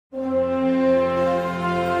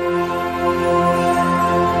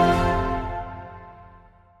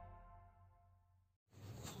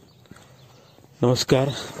नमस्कार,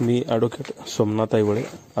 मी ॲडव्होकेट सोमनाथ आईवळे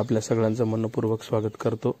आपल्या सगळ्यांचं मनपूर्वक स्वागत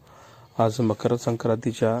करतो। आज मकर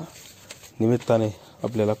संक्रांतीच्या निमित्ताने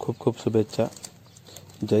आपल्याला खूप खूप शुभेच्छा।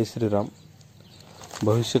 जय श्रीराम।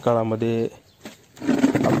 भविष्यकाळामध्ये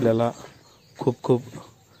आपल्याला खूप खूप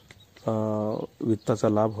वित्ताचा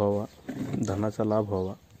लाभ व्हावा, धनाचा लाभ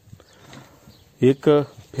व्हावा। 1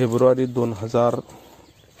 फेब्रुवारी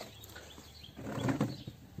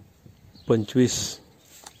 2025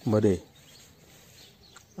 मध्ये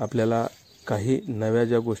आपल्याला काही नव्या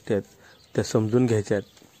ज्या गोष्टी आहेत त्या समजून घ्यायच्या आहेत,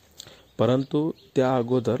 परंतु त्या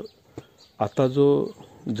अगोदर आता जो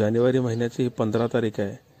जानेवारी महिन्याची 15 तारीख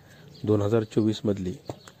आहे 2024 मधली,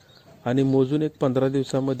 आणि मोजून एक 15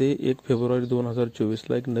 दिवसामध्ये 1 फेब्रुवारी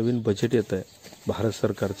 2024ला एक नवीन बजेट येत आहे भारत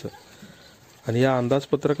सरकारचं। आणि या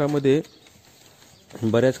अंदाजपत्रकामध्ये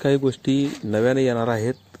बऱ्याच काही गोष्टी नव्याने येणार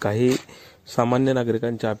आहेत, काही सामान्य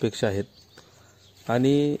नागरिकांच्या अपेक्षा आहेत,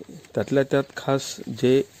 आणि त्यातल्या त्यात खास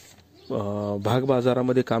जे भाग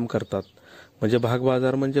बाजारामध्ये काम करतात, म्हणजे भाग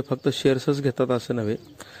बाजार म्हणजे फक्त शेअर्सच घेतात असं नव्हे,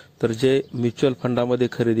 तर जे म्युच्युअल फंडामध्ये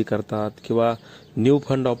खरेदी करतात किंवा न्यू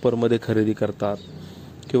फंड ऑफरमध्ये खरेदी करतात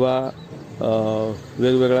किंवा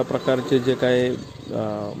वेगवेगळ्या प्रकारचे जे काही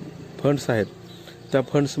फंड्स आहेत त्या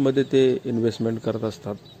फंड्समध्ये ते इन्व्हेस्टमेंट करत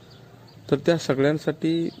असतात। तर त्या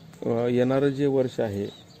सगळ्यांसाठी येणारं जे वर्ष आहे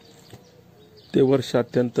ते वर्ष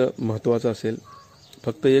अत्यंत महत्त्वाचं असेल।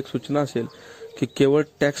 फक्त एक सूचना असेल की केवळ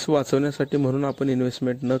टॅक्स वाचवण्यासाठी म्हणून आपण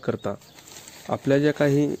इन्व्हेस्टमेंट न करता आपल्या ज्या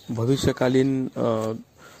काही भविष्यकालीन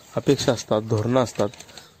अपेक्षा असतात, धोरणं असतात,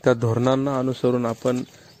 त्या धोरणांना अनुसरून आपण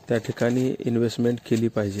त्या ठिकाणी इन्व्हेस्टमेंट केली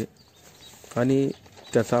पाहिजे आणि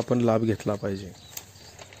त्याचा आपण लाभ घेतला पाहिजे।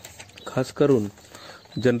 खास करून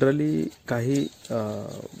जनरली काही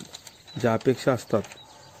ज्या अपेक्षा असतात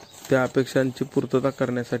त्या अपेक्षांची पूर्तता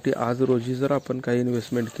करण्यासाठी आज रोजी जर आपण काही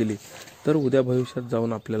इन्व्हेस्टमेंट केली तर उद्या भविष्यात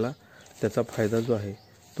जाऊन आपल्याला त्याचा फायदा जो आहे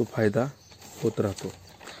तो फायदा होत राहतो।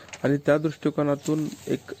 आणि त्या दृष्टिकोनातून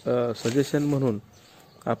एक सजेशन म्हणून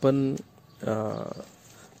आपण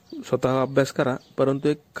स्वतः अभ्यास करा, परंतु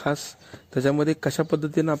एक खास त्याच्यामध्ये कशा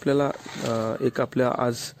पद्धतीनं आपल्याला एक आपल्या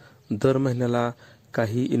आज दर महिन्याला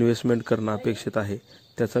काही इन्व्हेस्टमेंट करणं अपेक्षित आहे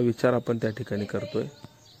त्याचा विचार आपण त्या ठिकाणी करतोय।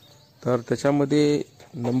 तर त्याच्यामध्ये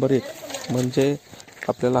नंबर 1 म्हणजे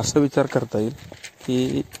आपल्याला असा विचार करता येईल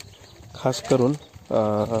की खास करून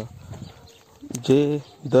जे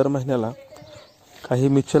दर महिन्याला काही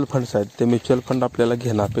म्युच्युअल फंड्स आहेत ते म्युच्युअल फंड आपल्याला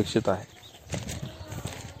घेणं अपेक्षित आहे।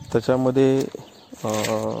 त्याच्यामध्ये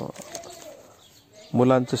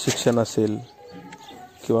मुलांचं शिक्षण असेल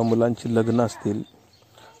किंवा मुलांची लग्न असतील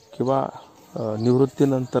किंवा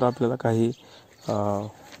निवृत्तीनंतर आपल्याला काही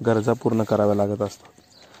गरजा पूर्ण कराव्या लागत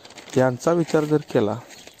असतात, यांचा विचार जर केला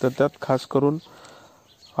तर त्यात खास करून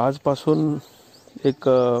आजपासून एक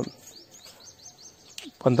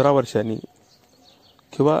 15 वर्षांनी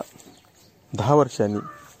किंवा 10 वर्षांनी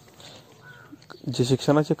जे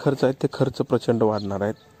शिक्षणाचे खर्च आहेत ते खर्च प्रचंड वाढणार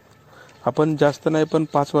आहेत। आपण जास्त नाही पण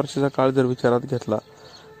 5 वर्षाचा काळ जर विचारात घेतला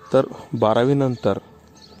तर 12वी नंतर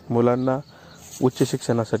मुलांना उच्च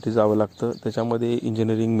शिक्षणासाठी जावं लागतं। त्याच्यामध्ये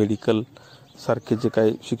इंजिनिअरिंग, मेडिकल सारखे जे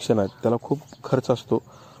काही शिक्षण आहेत त्याला खूप खर्च असतो।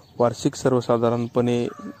 वार्षिक सर्वसाधारणपणे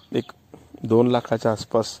एक 2 लाखाच्या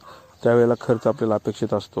आसपास त्यावेळेला खर्च आपल्याला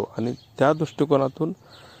अपेक्षित असतो, आणि त्या दृष्टिकोनातून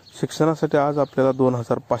शिक्षणासाठी आज आपल्याला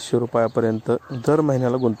 2500 रुपयापर्यंत दर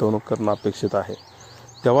महिन्याला गुंतवणूक करणं अपेक्षित आहे।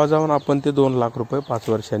 तेव्हा जाऊन आपण ते 2 लाख रुपये 5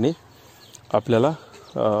 वर्षांनी आपल्याला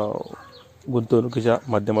गुंतवणुकीच्या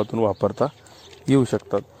माध्यमातून वापरता येऊ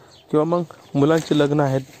शकतात। किंवा मग मुलांची लग्न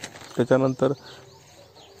आहेत, त्याच्यानंतर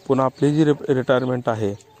पुन्हा आपली जी रिटायरमेंट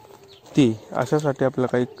आहे ती, अशासाठी आपल्याला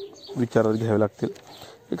काही विचारात घ्यावे लागतील।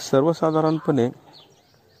 एक सर्वसाधारणपणे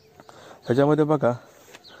ह्याच्यामध्ये बघा,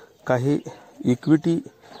 काही इक्विटी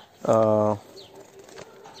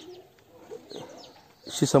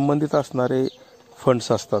शी संबंधित असणारे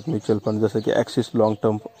फंड्स असतात, म्युच्युअल फंड, जसं की axis long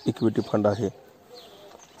term equity fund आहे,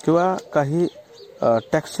 किंवा काही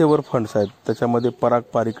टॅक्स सेवर फंड्स आहेत, त्याच्यामध्ये पराग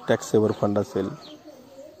पारिक टॅक्स सेवर फंड असेल,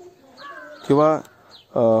 किंवा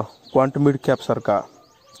क्वांट मिड कॅप सारखा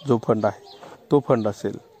जो फंड आहे तो फंड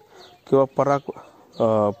असेल, किंवा पराग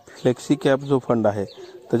फ्लेक्सी कॅप जो फंड आहे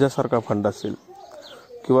त्याच्यासारखा फंड असेल,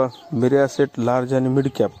 किंवा मिरे ॲसेट लार्ज आणि मिड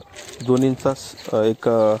कॅप दोन्हींचा एक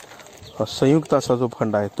संयुक्त असा जो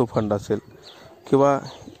फंड आहे तो फंड असेल, किंवा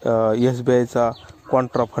SBIचा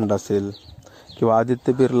कॉन्ट्रा फंड असेल, किंवा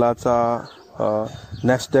आदित्य बिर्लाचा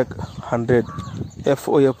नॅस्डॅक 100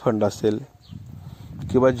 FOF फंड असेल,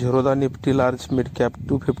 किंवा Zerodha Nifty large mid cap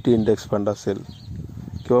 250 index fund असेल,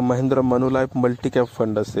 किंवा महिंद्रा मनुलाईफ मल्टी कॅप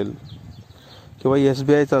फंड असेल, किंवा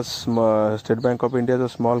SBIचा स्टेट बँक ऑफ इंडियाचा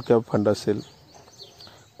स्मॉल कॅप फंड असेल,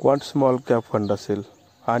 क्वांट स्मॉल कॅप फंड असेल,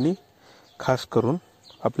 आणि खास करून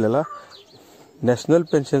आपल्याला नॅशनल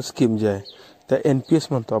पेन्शन स्कीम जे आहे त्या NPS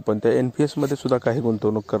म्हणतो आपण, त्या NPS मध्ये सुद्धा काही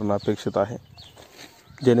गुंतवणूक करणं अपेक्षित आहे,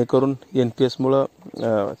 जेणेकरून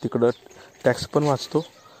NPSमुळं तिकडं टॅक्स पण वाचतो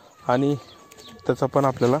आणि त्याचा पण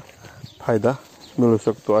आपल्याला फायदा मिळू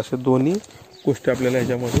शकतो. अशा दोन्ही गोष्टी आपल्याला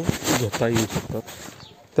ह्याच्यामधून घेता येऊ शकतात.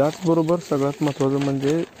 त्याचबरोबर सगळ्यात महत्त्वाचं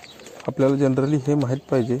म्हणजे आपल्याला जनरली हे माहीत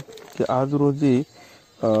पाहिजे की आज रोजी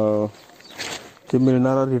जे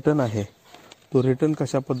मिळणारा रिटर्न आहे तो रिटर्न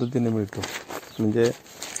कशा पद्धतीने मिळतो. म्हणजे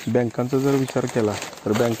बँकांचा जर विचार केला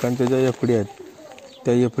तर बँकांच्या ज्या FD आहेत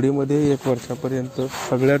त्या FDमध्ये 1 वर्षापर्यंत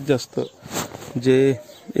सगळ्यात जास्त जे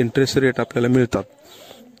इंटरेस्ट रेट आपल्याला मिळतात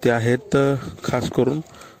ते आहेत खास करून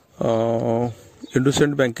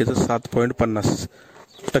इंडसइंड बँकेचं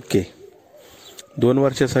 7.50%, 2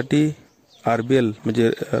 वर्षासाठी RBL म्हणजे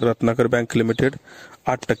रत्नाकर बँक लिमिटेड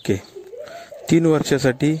 8%, 3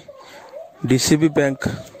 वर्षासाठी DCB बँक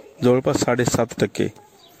जवळपास 7.5%.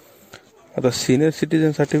 आता सिनियर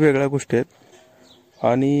सिटीजनसाठी वेगळ्या गोष्टी आहेत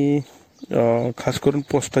आणि खास करून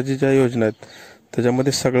पोस्टाची ज्या योजना आहेत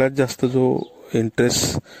त्याच्यामध्ये सगळ्यात जास्त जो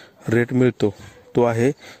इंटरेस्ट रेट मिळतो तो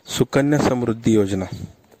आहे सुकन्या समृद्धी योजना,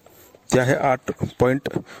 ते आहे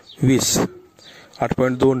 8.20,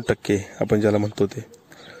 8.2% आपण ज्याला म्हणतो ते.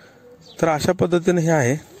 तर अशा पद्धतीने हे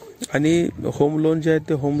आहे. आणि होम लोन जे आहे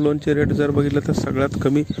ते होम लोनचे रेट जर बघितलं तर सगळ्यात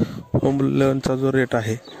कमी होम लोनचा जो रेट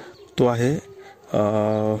आहे तो आहे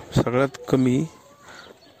सगळ्यात कमी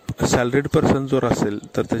सॅलरीड पर्सन जर असेल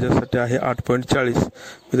तर त्याच्यासाठी आहे 8.40.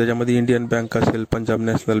 त्याच्यामध्ये इंडियन बँक असेल, पंजाब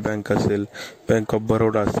नॅशनल बँक असेल, बँक ऑफ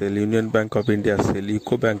बरोडा असेल, युनियन बँक ऑफ इंडिया असेल,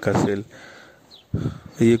 इको बँक असेल,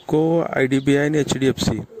 इको, IDBI आणि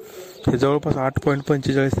HDFC हे जवळपास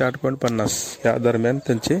 8.45 ते 8.50 या दरम्यान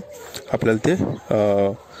त्यांचे आपल्याला ते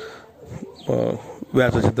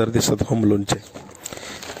व्याजाचे दर दिसतात होम लोनचे.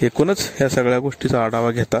 एकूणच ह्या सगळ्या गोष्टीचा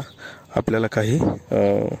आढावा घेता आपल्याला काही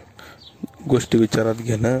गोष्टी विचारात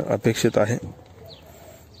घेणं अपेक्षित आहे.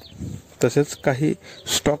 तसेच काही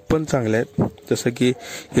स्टॉक पण चांगले आहेत, जसं की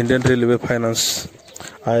इंडियन रेल्वे फायनान्स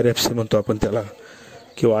IRFC म्हणतो आपण त्याला,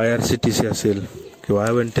 किंवा IRCTC असेल किंवा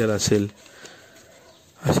आयव्हेंटेल असेल,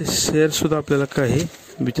 असे शेअरसुद्धा आपल्याला काही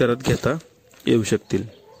विचारात घेता येऊ शकतील.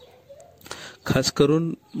 खास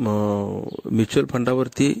करून म्युच्युअल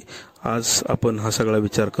फंडावरती आज आपण हा सगळा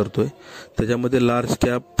विचार करतोय. त्याच्यामध्ये large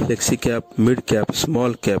cap, flexi cap, mid cap,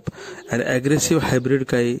 small cap आणि ॲग्रेसिव्ह हायब्रिड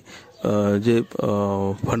काही जे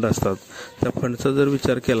फंड असतात त्या फंडचा जर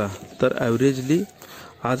विचार केला तर ॲव्हरेजली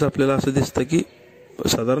आज आपल्याला असं दिसतं की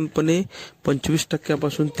साधारणपणे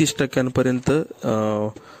 25% 30%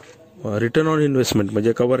 रिटर्न ऑन इन्व्हेस्टमेंट म्हणजे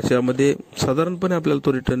एका वर्षामध्ये साधारणपणे आपल्याला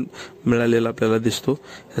तो रिटर्न मिळालेला आपल्याला दिसतो.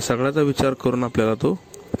 या सगळ्याचा विचार करून आपल्याला तो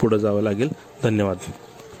पुढे जावं लागेल. धन्यवाद.